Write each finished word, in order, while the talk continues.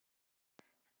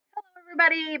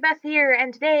Everybody, Beth here,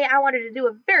 and today I wanted to do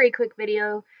a very quick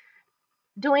video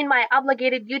doing my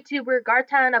obligated YouTuber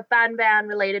Garten of Banban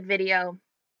related video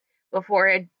before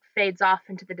it fades off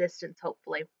into the distance,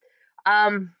 hopefully.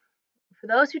 For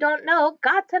those who don't know,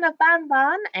 Garten of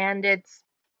Banban and its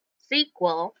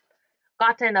sequel,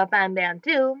 Garten of Banban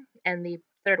 2, and the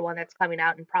third one that's coming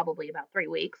out in probably about 3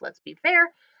 weeks, let's be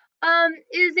fair,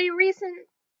 is a recent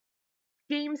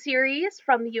game series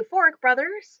from the Euphoric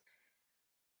Brothers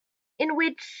in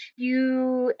which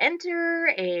you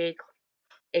enter a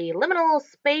liminal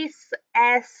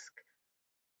space-esque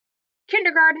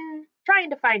kindergarten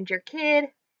trying to find your kid,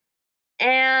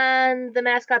 and the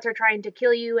mascots are trying to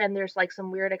kill you, and there's like some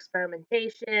weird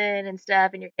experimentation and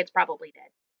stuff, and your kid's probably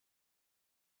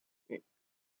dead.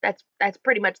 That's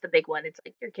pretty much the big one. It's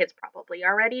like your kid's probably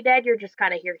already dead. You're just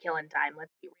kind of here killing time.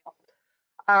 Let's be real.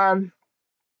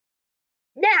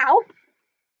 Now,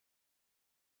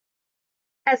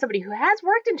 as somebody who has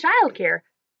worked in childcare,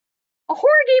 a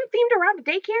horror game themed around a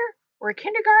daycare or a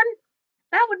kindergarten,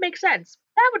 that would make sense.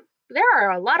 There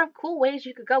are a lot of cool ways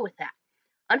you could go with that.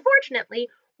 Unfortunately,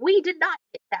 we did not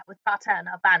get that with Garten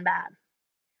of Banban.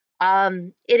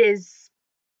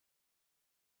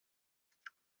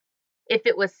 If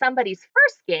it was somebody's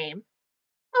first game,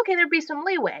 okay, there'd be some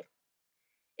leeway.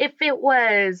 If it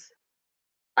was,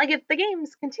 like, if the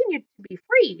games continued to be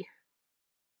free,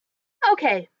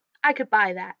 okay, I could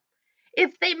buy that.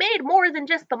 If they made more than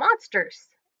just the monsters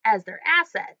as their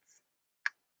assets,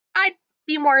 I'd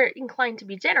be more inclined to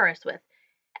be generous with.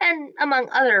 And among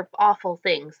other awful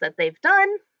things that they've done,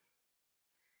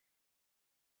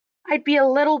 I'd be a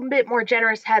little bit more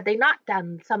generous had they not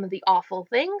done some of the awful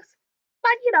things.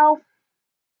 But,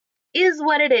 is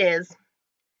what it is.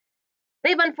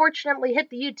 They've unfortunately hit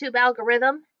the YouTube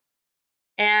algorithm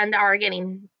and are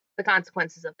getting the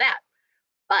consequences of that.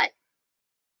 But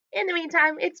in the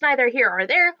meantime, it's neither here or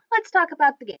there. Let's talk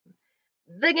about the game.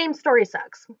 The game story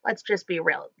sucks. Let's just be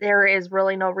real. There is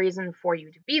really no reason for you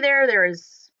to be there. There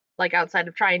is, like, outside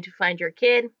of trying to find your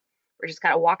kid, we're just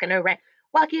kind of walking around,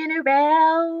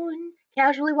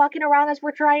 casually walking around as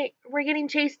we're getting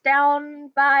chased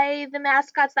down by the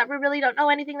mascots that we really don't know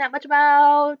anything that much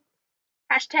about.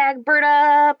 Hashtag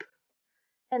birdup,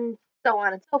 and so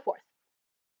on and so forth.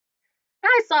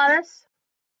 I saw this.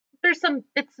 There's some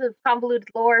bits of convoluted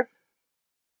lore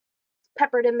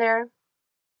peppered in there.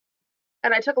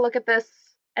 And I took a look at this,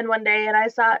 and one day, and I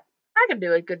thought, I could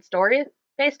do a good story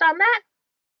based on that.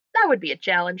 That would be a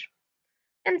challenge.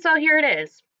 And so here it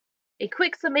is. A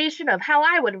quick summation of how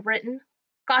I would have written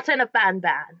Garten of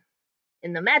Banban.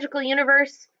 In the magical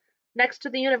universe, next to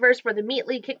the universe where the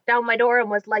Meatly kicked down my door and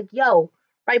was like, yo,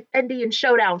 write Indian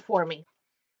Showdown for me.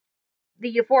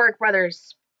 The Euphoric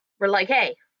Brothers were like,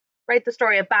 hey, write the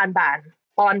story of Banban.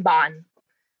 Bonbon.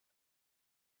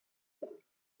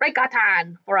 Write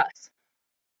Garten for us.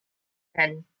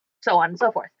 And so on and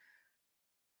so forth.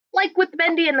 Like with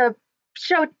Bendy and the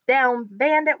Showdown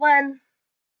Bandit one,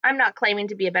 I'm not claiming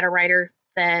to be a better writer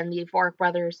than the Euphoric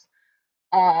Brothers.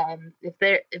 If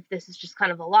this is just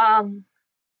kind of a long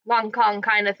con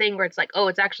kind of thing where it's like, oh,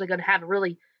 it's actually going to have a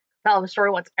really tell a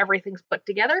story once everything's put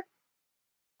together.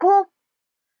 Cool.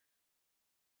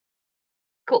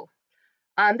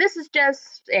 This is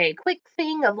just a quick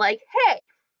thing of like, hey,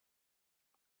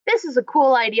 this is a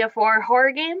cool idea for a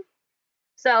horror game.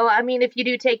 So, I mean, if you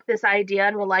do take this idea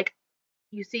and we're like,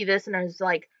 you see this and I was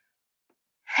like,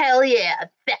 hell yeah,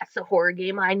 that's a horror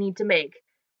game I need to make.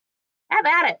 Have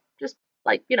at it. Just,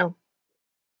 like,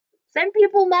 send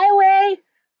people my way.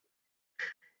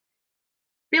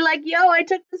 Be like, yo, I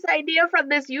took this idea from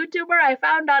this YouTuber I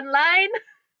found online.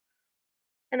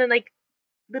 And then, like,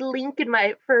 the link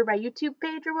for my YouTube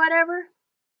page or whatever.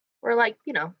 Or, like,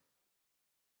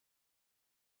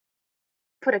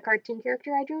 put a cartoon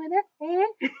character I drew in there.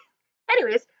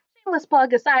 Anyways, shameless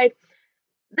plug aside,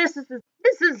 this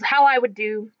is how I would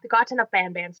do the Garten of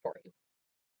Banban story.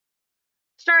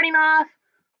 Starting off,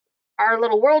 our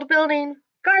little world building,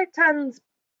 Gartens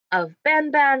of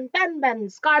Banban.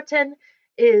 Banban's Garten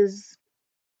is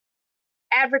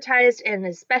advertised and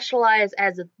is specialized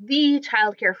as the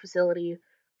childcare facility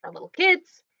for little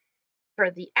kids, for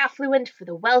the affluent, for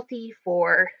the wealthy,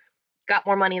 for got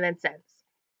more money than sense.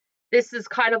 This is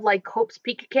kind of like Hope's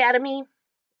Peak Academy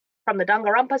from the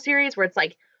Danganronpa series, where it's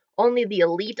like only the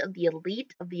elite of the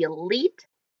elite of the elite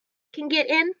can get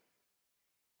in.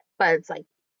 But it's like,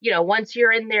 once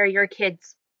you're in there, your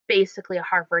kid's basically a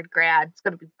Harvard grad. It's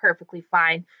going to be perfectly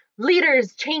fine.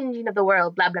 Leaders changing of the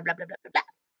world, blah, blah, blah, blah, blah, blah, blah.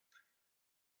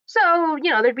 So,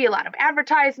 there'd be a lot of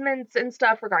advertisements and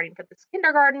stuff regarding for this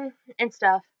kindergarten and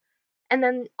stuff. And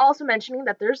then also mentioning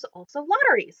that there's also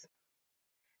lotteries.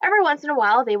 every once in a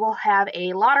while they will have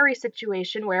a lottery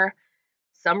situation where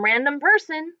some random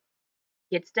person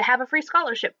gets to have a free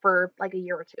scholarship for like a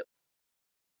year or two.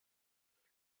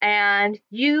 And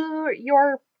your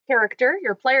character,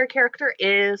 your player character,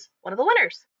 is one of the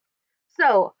winners.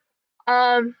 So,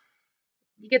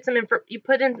 you get some you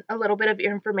put in a little bit of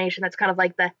information that's kind of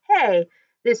like hey,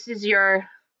 this is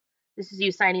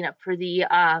you signing up for the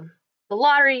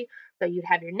lottery. So you'd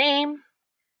have your name,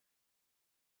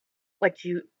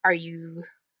 are you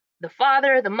the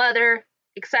father, the mother,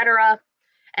 etc.,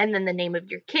 and then the name of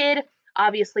your kid.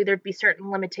 Obviously, there'd be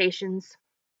certain limitations,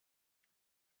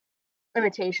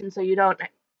 so you don't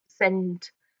send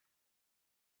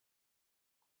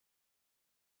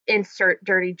insert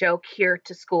dirty joke here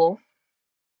to school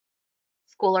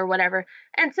or whatever,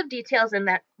 and some details in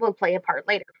that will play a part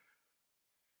later.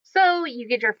 So you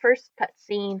get your first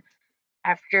cutscene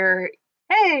after,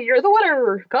 hey, you're the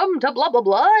winner, come to blah blah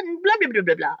blah and blah blah blah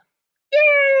blah blah.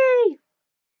 Yay!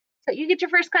 So you get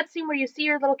your first cutscene where you see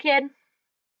your little kid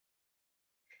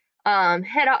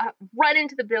head off, run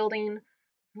into the building,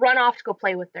 run off to go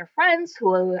play with their friends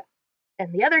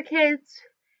and the other kids,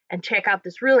 and check out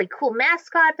this really cool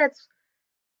mascot that's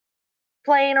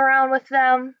playing around with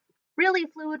them. Really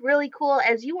fluid, really cool,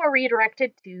 as you are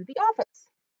redirected to the office.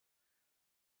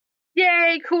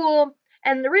 Yay, cool.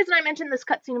 And the reason I mentioned this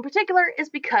cutscene in particular is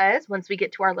because once we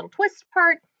get to our little twist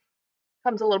part,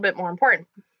 comes a little bit more important.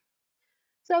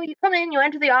 So you come in, you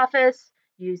enter the office,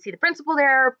 you see the principal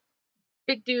there,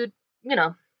 big dude,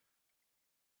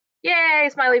 yay,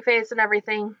 smiley face and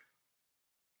everything.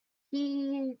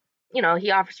 He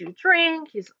offers you a drink.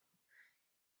 He's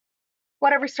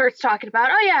whatever starts talking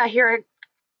about, oh yeah, here at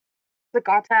the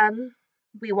Garten,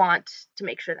 we want to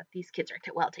make sure that these kids are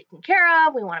well taken care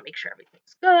of. We want to make sure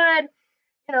everything's good.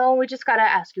 We just got to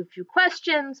ask you a few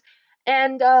questions.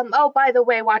 And, oh, by the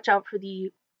way, watch out for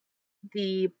the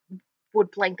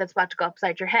wood plank that's about to go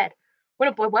upside your head.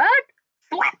 What?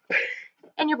 Slap!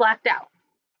 And you're blacked out.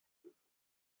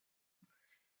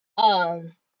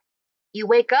 You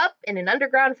wake up in an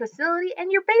underground facility, and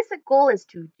your basic goal is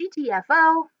to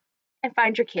GTFO and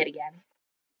find your kid again.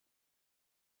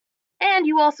 And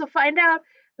you also find out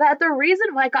that the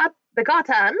reason why the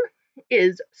Garten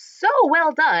is so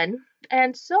well done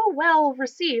and so well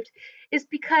received is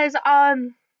because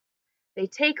they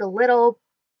take a little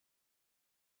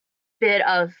bit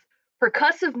of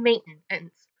percussive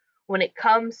maintenance when it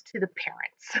comes to the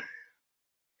parents.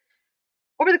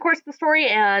 Over the course of the story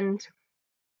and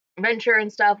adventure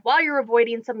and stuff, while you're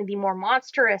avoiding some of the more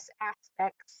monstrous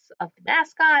aspects of the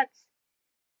mascots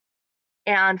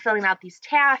and filling out these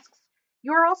tasks,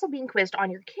 you're also being quizzed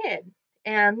on your kid.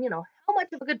 And, how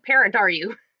much of a good parent are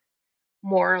you?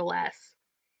 More or less.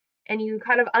 And you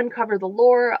kind of uncover the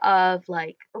lore of,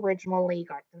 like, originally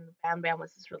Garten of Banban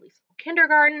was this really small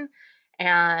kindergarten,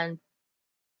 and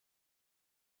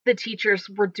the teachers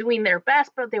were doing their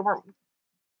best, but they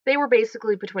were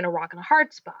basically between a rock and a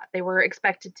hard spot. They were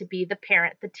expected to be the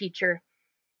parent, the teacher,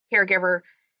 caregiver,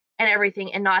 and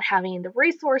everything, and not having the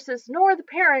resources nor the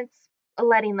parents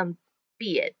letting them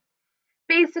be it.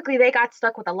 Basically, they got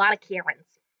stuck with a lot of Karens.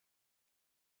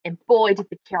 And boy, did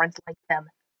the Karens like them.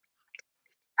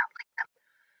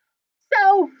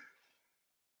 So,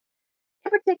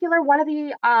 in particular, one of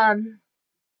the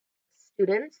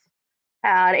students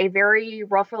had a very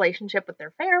rough relationship with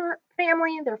their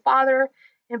family, their father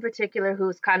in particular, who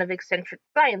was kind of eccentric,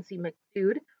 sciencey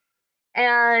dude.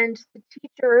 And the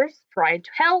teachers tried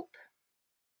to help.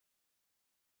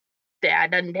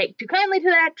 Dad doesn't take too kindly to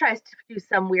that, tries to do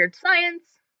some weird science.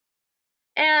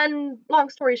 And long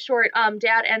story short,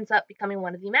 Dad ends up becoming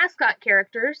one of the mascot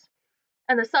characters.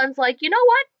 And the son's like, you know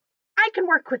what? I can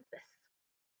work with this.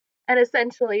 And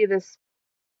essentially, the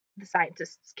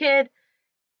scientist's kid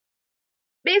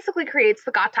basically creates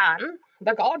the Garten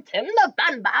of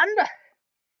Banban,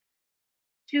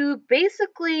 to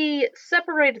basically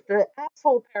separate the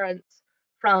asshole parents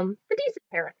from the decent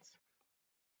parents.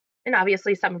 And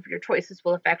obviously, some of your choices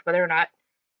will affect whether or not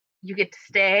you get to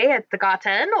stay at the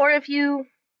Garten, or if you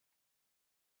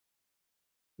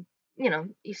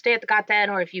stay at the Garten,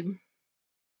 or if you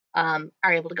are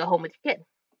able to go home with your kid.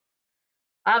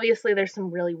 Obviously, there's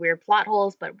some really weird plot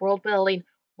holes, but world building,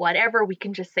 whatever, we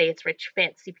can just say it's rich,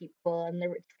 fancy people and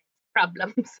their rich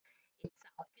problems. It's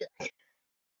all good.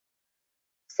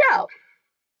 So,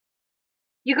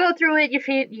 you go through it,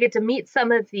 you get to meet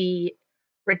some of the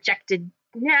rejected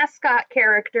mascot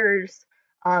characters.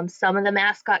 Some of the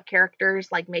mascot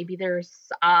characters, like maybe there's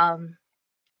some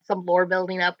lore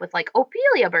building up with like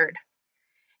Ophelia Bird.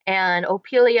 And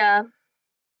Ophelia,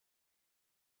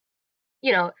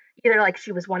 either like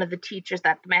she was one of the teachers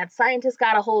that the mad scientist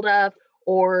got a hold of,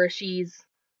 or she's,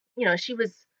 she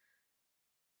was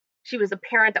a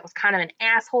parent that was kind of an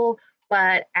asshole,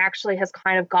 but actually has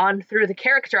kind of gone through the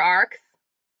character arcs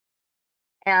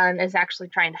and is actually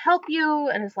trying to help you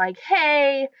and is like,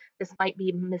 hey, this might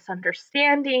be a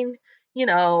misunderstanding, you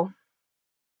know,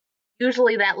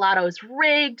 usually that lotto is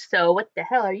rigged, so what the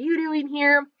hell are you doing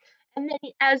here? And then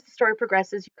as the story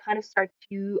progresses, you kind of start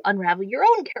to unravel your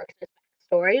own character's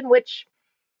backstory, in which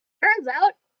turns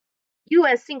out you,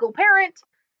 as single parent,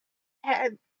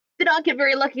 did not get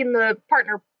very lucky in the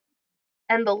partner,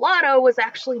 and the lotto was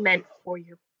actually meant for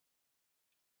your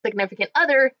significant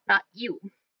other, not you.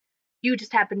 You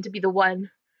just happened to be the one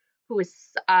who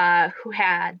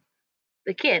had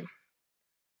the kid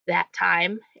that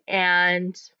time,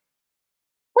 and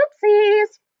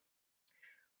whoopsies.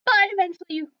 But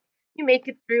eventually you make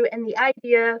it through, and the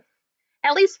idea,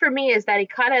 at least for me, is that he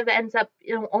kind of ends up,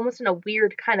 almost in a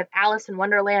weird kind of Alice in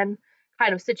Wonderland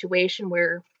kind of situation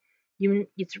where you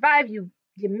survive, you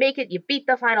make it, you beat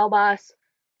the final boss,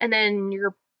 and then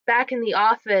you're back in the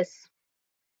office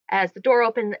as the door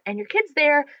opens and your kid's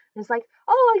there, and it's like,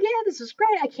 oh yeah, this is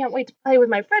great, I can't wait to play with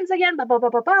my friends again, blah blah blah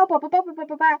blah blah blah blah blah blah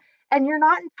blah blah, and you're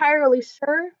not entirely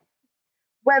sure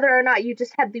whether or not you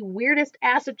just had the weirdest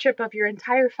acid trip of your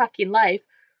entire fucking life,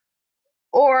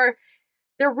 or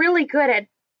they're really good at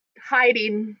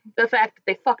hiding the fact that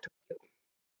they fucked with you.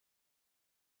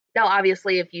 Now,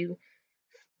 obviously, if you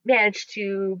manage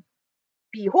to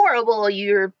be horrible,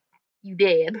 you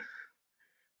did.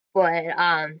 But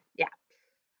yeah.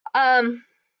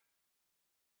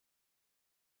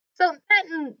 So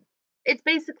it's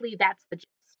basically that's the gist.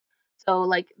 So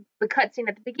like the cutscene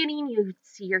at the beginning, you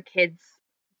see your kid's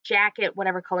jacket,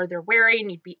 whatever color they're wearing.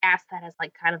 You'd be asked that as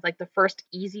like kind of like the first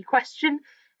easy question,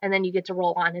 and then you get to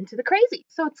roll on into the crazy.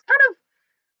 So it's kind of,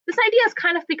 this idea has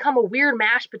kind of become a weird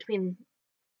mash between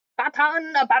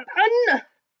Garten of Banban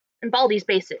and Baldi's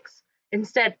Basics.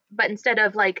 Instead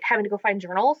of like having to go find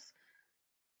journals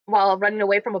while running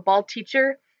away from a bald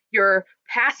teacher, you're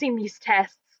passing these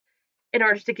tests in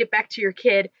order to get back to your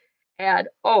kid. And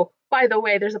oh, by the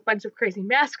way, there's a bunch of crazy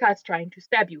mascots trying to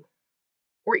stab you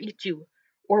or eat you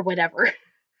or whatever.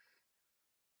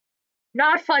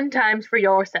 Not fun times for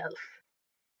yourself.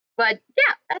 But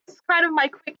yeah, that's kind of my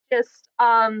quick gist.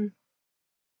 Thrown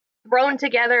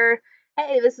together.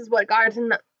 Hey, this is what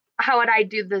Garten. How would I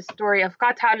do the story of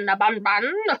Garten of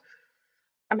Banban?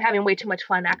 I'm having way too much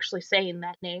fun actually saying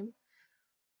that name.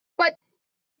 But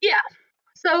yeah,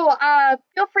 so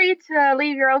feel free to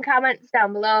leave your own comments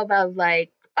down below about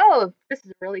like, oh, this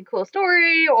is a really cool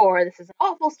story, or this is an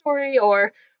awful story,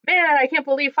 or man, I can't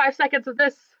believe 5 seconds of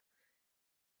this,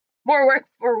 more work,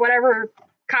 or whatever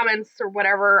comments or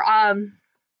whatever.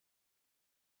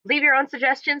 Leave your own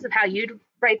suggestions of how you'd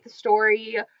write the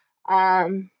story.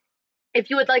 If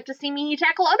you would like to see me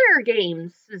tackle other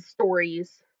games'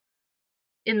 stories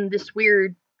in this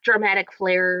weird dramatic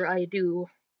flair I do.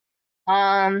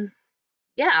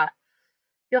 Yeah,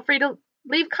 feel free to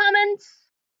leave comments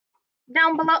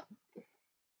down below.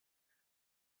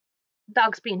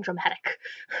 Dog's being dramatic.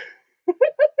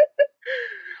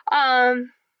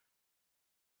 um,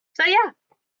 so yeah.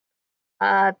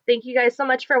 Thank you guys so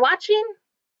much for watching.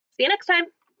 See you next time.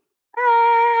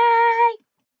 Bye!